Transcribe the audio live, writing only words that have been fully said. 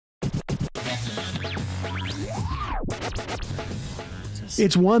business.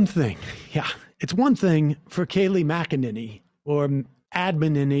 It's one thing. Yeah. It's one thing for Kayleigh McEnany or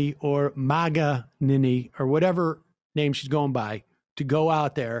Adminini or MAGA Nini or whatever name she's going by to go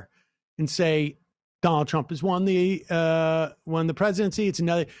out there and say Donald Trump has won the presidency. It's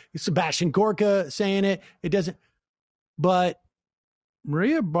Sebastian Gorka saying it. It doesn't. But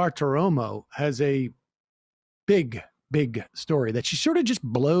Maria Bartiromo has a big story that she sort of just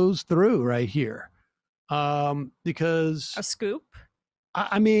blows through right here. Because a scoop.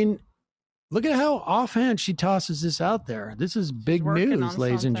 I mean, look at how offhand she tosses this out there. This is big news,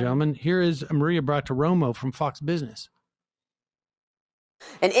 ladies and gentlemen. Here is Maria Bartiromo from Fox Business.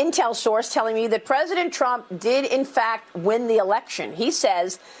 An intel source telling me that President Trump did, in fact, win the election. He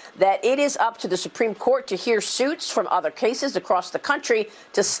says that it is up to the Supreme Court to hear suits from other cases across the country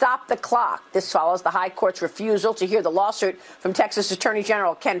to stop the clock. This follows the High Court's refusal to hear the lawsuit from Texas Attorney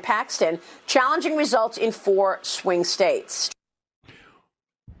General Ken Paxton, challenging results in 4 swing states.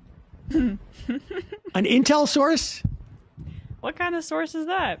 An intel source? What kind of source is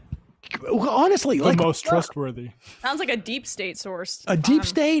that? Honestly, the most trustworthy. Sounds like a deep state source. A deep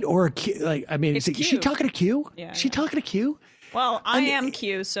state or a Q? Like, I mean, is she talking to Q? Yeah. She talking to Q? Well, I am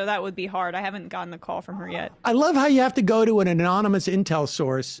Q, so that would be hard. I haven't gotten a call from her yet. I love how you have to go to an anonymous intel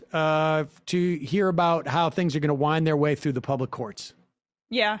source to hear about how things are going to wind their way through the public courts.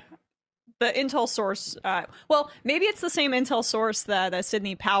 Yeah. The intel source, well, maybe it's the same intel source that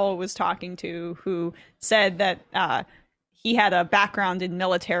Sidney Powell was talking to, who said that he had a background in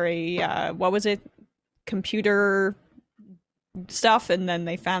military, what was it, computer stuff, and then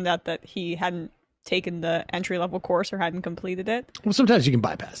they found out that he hadn't taken the entry-level course or hadn't completed it. Well, sometimes you can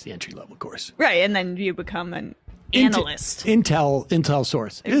bypass the entry-level course. Right, and then you become an analyst. Intel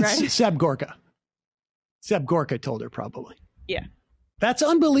source. It's right. Seb Gorka. Seb Gorka told her probably. Yeah. That's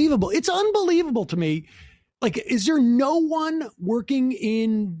unbelievable. It's unbelievable to me. Like, is there no one working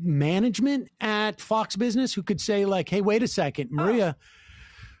in management at Fox Business who could say, like, hey, wait a second, Maria,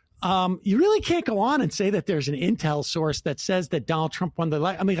 you really can't go on and say that there's an intel source that says that Donald Trump won the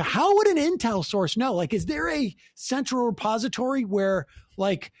election. I mean, how would an intel source know? Like, is there a central repository where,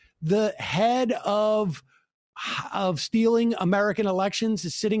 like, the head of stealing American elections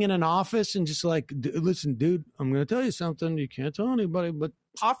is sitting in an office and just like, listen, dude, I'm going to tell you something. You can't tell anybody, but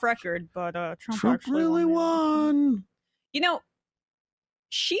off record, but Trump actually really won. You know,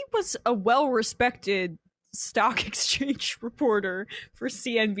 she was a well-respected stock exchange reporter for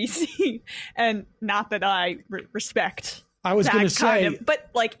CNBC, and not that I respect. I was going to say, but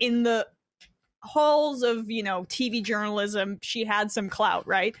like in the halls of TV journalism, she had some clout,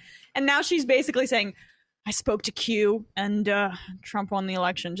 right? And now she's basically saying, I spoke to Q and Trump won the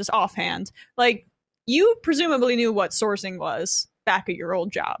election, just offhand. Like, you presumably knew what sourcing was back at your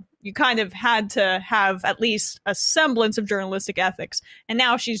old job. You kind of had to have at least a semblance of journalistic ethics. And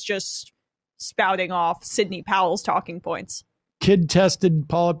now she's just spouting off Sidney Powell's talking points. Kid tested,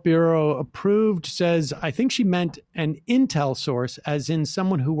 Politburo approved, says, I think she meant an intel source, as in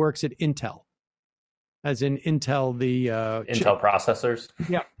someone who works at Intel. As in Intel, the Intel processors.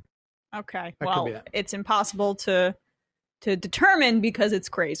 Yeah. Okay. That well, it's impossible to determine because it's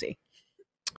crazy.